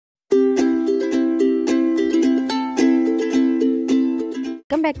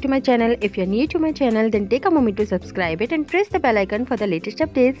welcome back to my channel. If you're new to my channel, then take a moment to subscribe it and press the bell icon for the latest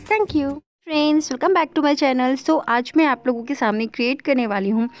updates. Thank you. Friends, welcome back to my channel. सो आज मैं आप लोगों के सामने create करने वाली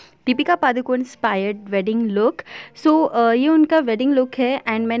हूँ Deepika Padukone inspired wedding look. ये उनका वेडिंग लुक है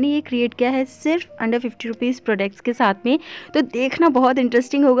एंड मैंने ये क्रिएट किया है सिर्फ अंडर 50 रुपीज़ प्रोडक्ट्स के साथ में। तो देखना बहुत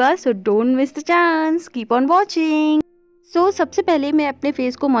इंटरेस्टिंग होगा, so don't miss the chance, keep on watching. सबसे पहले मैं अपने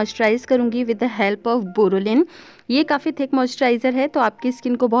फेस को मॉइस्चराइज करूँगी with the help of Boroline. ये काफ़ी थिक मॉइस्चराइज़र है तो आपकी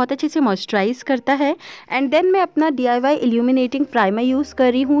स्किन को बहुत अच्छे से मॉइस्चराइज करता है। एंड देन मैं अपना DIY इल्यूमिनेटिंग प्राइमर यूज़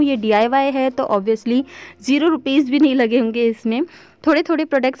कर रही हूँ। ये DIY है तो ऑब्वियसली 0 रुपीज़ भी नहीं लगे होंगे इसमें। थोड़े थोड़े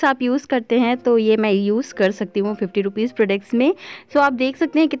प्रोडक्ट्स आप यूज़ करते हैं तो ये मैं यूज़ कर सकती हूँ 50 रुपीज़ प्रोडक्ट्स में। आप देख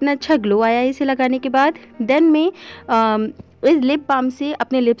सकते हैं कितना अच्छा ग्लो आया है इसे लगाने के बाद। देन मैं इस लिप बाम से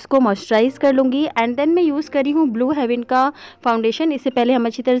अपने लिप्स को मॉइस्चराइज कर लूँगी। एंड देन मैं यूज़ करी हूँ ब्लू हेवन का फाउंडेशन। इसे पहले हम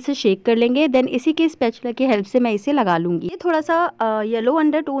अच्छी तरह से शेक कर लेंगे, देन इसी के स्पैचुला की हेल्प से मैं इसे लगा लूँगी। ये थोड़ा सा येलो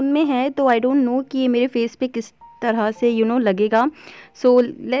अंडरटोन में है तो आई डोंट नो कि ये मेरे फेस पे किस तरह से लगेगा। So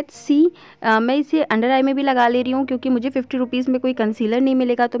let's see. मैं इसे अंडर आई में भी लगा ले रही हूँ क्योंकि मुझे 50 रुपीज़ में कोई कंसीलर नहीं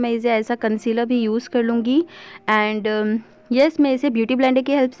मिलेगा तो मैं इसे ऐसा कंसीलर भी यूज़ कर लूँगी। एंड यस, मैं इसे ब्यूटी ब्लेंडर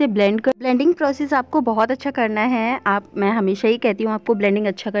की हेल्प से ब्लेंडिंग प्रोसेस आपको बहुत अच्छा करना है। मैं हमेशा ही कहती हूँ आपको ब्लेंडिंग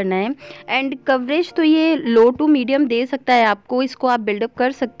अच्छा करना है। एंड कवरेज तो ये लो टू मीडियम दे सकता है आपको, इसको आप बिल्डअप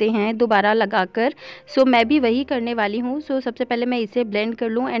कर सकते हैं दोबारा लगाकर। मैं भी वही करने वाली हूँ। सबसे पहले मैं इसे ब्लेंड कर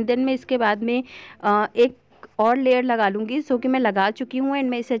लूँ एंड देन मैं इसके बाद में एक और लेयर लगा लूँगी कि मैं लगा चुकी हूँ एंड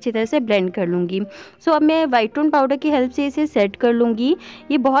मैं इसे अच्छी तरह से ब्लेंड कर लूँगी। अब मैं वाइट टोन पाउडर की हेल्प से इसे सेट कर लूँगी।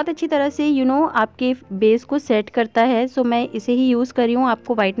 ये बहुत अच्छी तरह से आपके बेस को सेट करता है। मैं इसे ही यूज़ कर रही हूँ।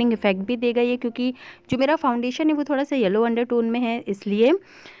 आपको वाइटनिंग इफेक्ट भी देगा ये, क्योंकि जो मेरा फाउंडेशन है वो थोड़ा सा येलो अंडरटोन में है इसलिए।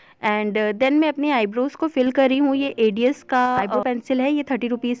 एंड देन मैं अपनी आईब्रोज़ को फिल कर रही हूँ। ये एडियस का आईब्रो पेंसिल है, ये 30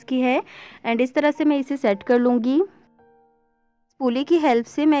 रुपीज़ की है। एंड इस तरह से मैं इसे सेट कर लूँगी। स्पूली की हेल्प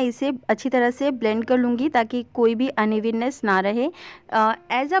से मैं इसे अच्छी तरह से ब्लेंड कर लूँगी ताकि कोई भी अनइवननेस ना रहे।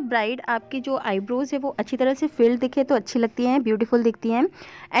 एज अ ब्राइड आपकी जो आईब्रोज़ है वो अच्छी तरह से फिल दिखे तो अच्छी लगती हैं, ब्यूटीफुल दिखती हैं।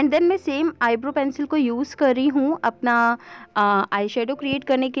 एंड देन मैं सेम आईब्रो पेंसिल को यूज़ कर रही हूँ अपना आई शेडो क्रिएट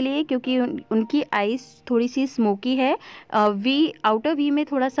करने के लिए, क्योंकि उनकी आईज़ थोड़ी सी स्मोकी है। आउटर वी में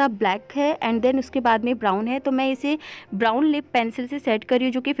थोड़ा सा ब्लैक है एंड देन उसके बाद में ब्राउन है। तो मैं इसे ब्राउन लिप पेंसिल से सेट कर रही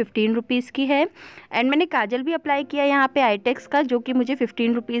हूँ जो कि 15 रुपीज़ की है। एंड मैंने काजल भी अप्लाई किया यहाँ पे आईटेक्स का, जो कि मुझे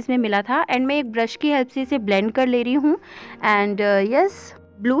 15 रुपीज़ में मिला था। एंड मैं एक ब्रश की हेल्प से इसे ब्लेंड कर ले रही हूँ। एंड यस,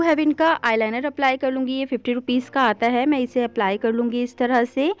 ब्लू हेवन का आईलाइनर अप्लाई कर लूँगी। ये 50 रुपीज़ का आता है। मैं इसे अप्लाई कर लूँगी इस तरह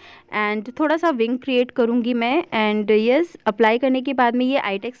से एंड थोड़ा सा विंग क्रिएट करूँगी मैं। एंड यस, अप्लाई करने के बाद में ये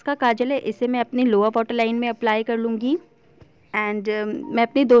आईटेक्स का काजल है, इसे मैं अपनी लोअर वाटर लाइन में अप्लाई कर लूँगी। एंड मैं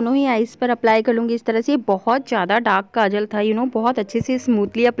अपनी दोनों ही आइज़ पर अप्लाई कर लूँगी इस तरह से। बहुत ज़्यादा डार्क काजल था, बहुत अच्छे से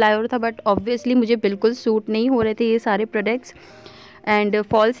स्मूथली अप्लाई हो रहा था, बट ऑब्वियसली मुझे बिल्कुल सूट नहीं हो रहे थे ये सारे products. And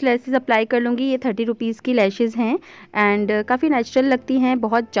false lashes apply कर लूँगी। ये 30 रुपीज़ की लैशेज़ हैं एंड काफ़ी नेचुरल लगती हैं,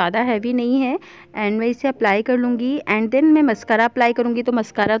 बहुत ज़्यादा हैवी नहीं है। एंड मैं इसे अप्लाई कर लूँगी। एंड देन मैं मस्कारा अप्लाई करूँगी। तो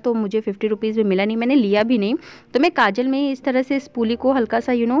मस्कारा तो मुझे 50 रुपीज़ में मिला नहीं, मैंने लिया भी नहीं। तो मैं काजल में इस तरह से स्पूली को हल्का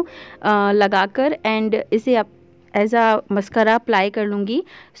सा लगाकर एंड इसे एज अ मस्कारा अप्लाई कर लूँगी।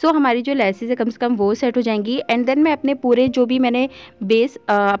 हमारी जो लैसेस है कम से कम वो सेट हो जाएंगी। एंड देन मैं अपने पूरे जो भी मैंने बेस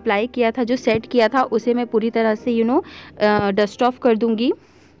अप्लाई किया था, जो सेट किया था, उसे मैं पूरी तरह से डस्ट ऑफ कर दूँगी।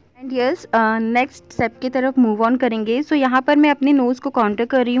 एंड यस, नेक्स्ट स्टेप की तरफ मूव ऑन करेंगे। यहाँ पर मैं अपने नोज़ को काउंटर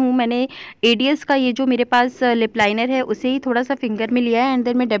कर रही हूँ। मैंने एडियस का ये जो मेरे पास लिप लाइनर है उसे ही थोड़ा सा फिंगर में लिया है एंड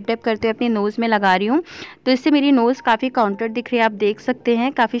देन मैं डैप डैप करते हुए अपने नोज़ में लगा रही हूँ। तो इससे मेरी नोज़ काफ़ी काउंटर दिख रही है, आप देख सकते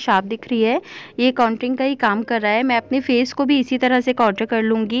हैं, काफ़ी शार्प दिख रही है। ये काउंटरिंग का ही काम कर रहा है। मैं अपने फेस को भी इसी तरह से काउंटर कर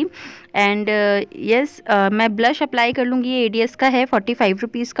लूँगी। एंड यस, मैं ब्लश अप्लाई कर लूँगी। ये एडियस का है, 45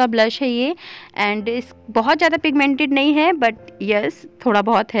 रुपीज़ का ब्लश है ये। एंड इस बहुत ज़्यादा पिगमेंटेड नहीं है, बट यस थोड़ा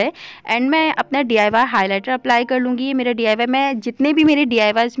बहुत है। एंड मैं अपना DIY हाइलाइटर अप्लाई कर लूँगी। ये मेरा DIY, मैं जितने भी मेरे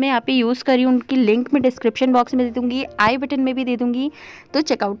DIYs में यहाँ पे यूज़ करी हूँ उनकी लिंक मैं डिस्क्रिप्शन बॉक्स में दे दूँगी, आई बटन में भी दे दूँगी, तो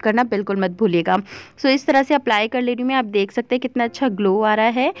चेकआउट करना बिल्कुल मत भूलिएगा। इस तरह से अप्लाई कर ले रही हूँ मैं। आप देख सकते हैं कितना अच्छा ग्लो आ रहा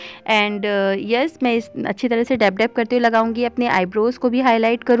है। एंड यस, मैं अच्छी तरह से डैप डैप करते हुए लगाऊंगी। अपने आईब्रोज़ को भी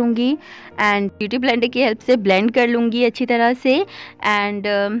हाईलाइट करूँगी एंड ब्यूटी ब्लेंडर की हेल्प से ब्लेंड कर लूँगी अच्छी तरह से। एंड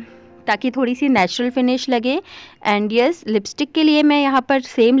ताकि थोड़ी सी नेचुरल फिनिश लगे। एंड यस, लिपस्टिक के लिए मैं यहाँ पर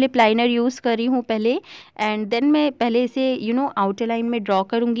सेम लिप लाइनर यूज़ कर रही हूँ पहले। एंड देन मैं पहले इसे आउटर लाइन में ड्रॉ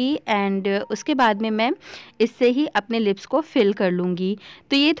करूँगी एंड उसके बाद में मैं इससे ही अपने लिप्स को फिल कर लूँगी।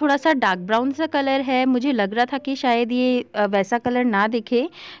 तो ये थोड़ा सा डार्क ब्राउन सा कलर है, मुझे लग रहा था कि शायद ये वैसा कलर ना दिखे,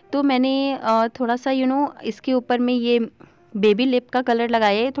 तो मैंने थोड़ा सा इसके ऊपर में ये बेबी लिप का कलर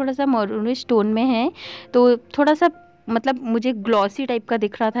लगाया है। थोड़ा सा मरूनिश टोन में है, तो थोड़ा सा मतलब मुझे ग्लॉसी टाइप का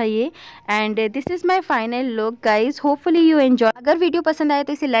दिख रहा था ये। And this is my final look guys, hopefully you enjoy. अगर वीडियो पसंद आए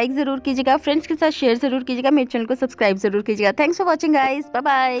तो इसे लाइक ज़रूर कीजिएगा, फ्रेंड्स के साथ शेयर ज़रूर कीजिएगा, मेरे चैनल को सब्सक्राइब ज़रूर कीजिएगा। Thanks for watching guys, bye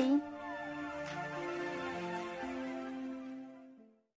bye.